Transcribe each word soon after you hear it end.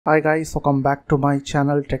Hi guys, welcome back to my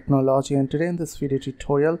channel Technology, and today in this video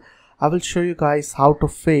tutorial I will show you guys how to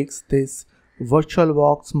fix this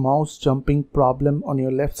VirtualBox mouse jumping problem on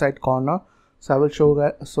your left side corner. So I will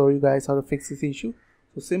show you guys how to fix this issue.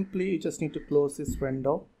 So simply you just need to close this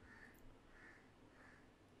window,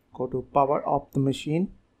 go to power off the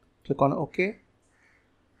machine, click on OK.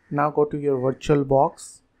 Now go to your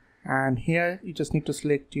VirtualBox, and here you just need to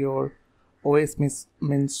select your OS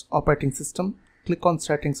means operating system. Click on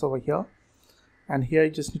settings over here, and here you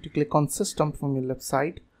just need to click on system from your left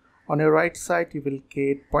side. On your right side you will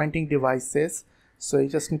get pointing devices, so you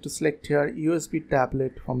just need to select here USB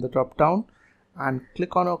tablet from the drop down and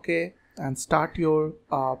click on OK and start your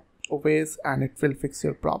OS, and it will fix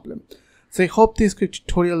your problem. So I hope this quick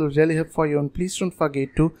tutorial will really help for you, and please don't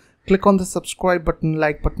forget to click on the subscribe button,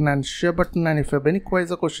 like button and share button, and if you have any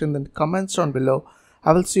queries or question then comments down below.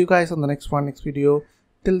 I will see you guys on the next video.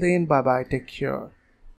 Till then, bye bye, take care.